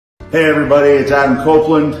Hey everybody, it's Adam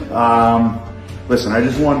Copeland. Listen, I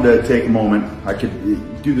just wanted to take a moment. I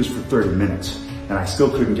could do this for 30 minutes and I still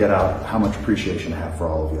couldn't get out how much appreciation I have for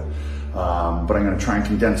all of you. But I'm gonna try and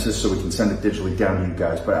condense this so we can send it digitally down to you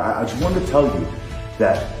guys. But I just wanted to tell you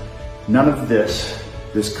that none of this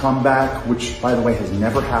comeback, which by the way has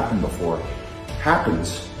never happened before,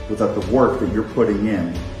 happens without the work that you're putting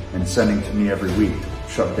in and sending to me every week to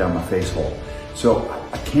shove down my face hole. So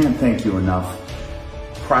I can't thank you enough.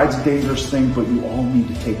 Pride's a dangerous thing, but you all need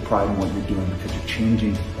to take pride in what you're doing because you're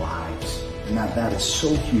changing lives. And that is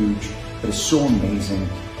so huge. That is so amazing.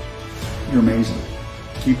 You're amazing.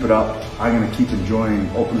 Keep it up. I'm going to keep enjoying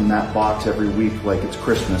opening that box every week like it's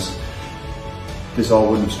Christmas. This all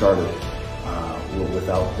wouldn't have started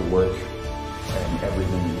without the work and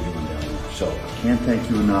everything you're doing down there. So I can't thank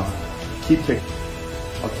you enough. Keep kicking.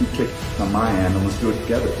 I'll keep kicking on my end and let's do it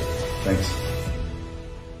together. Thanks.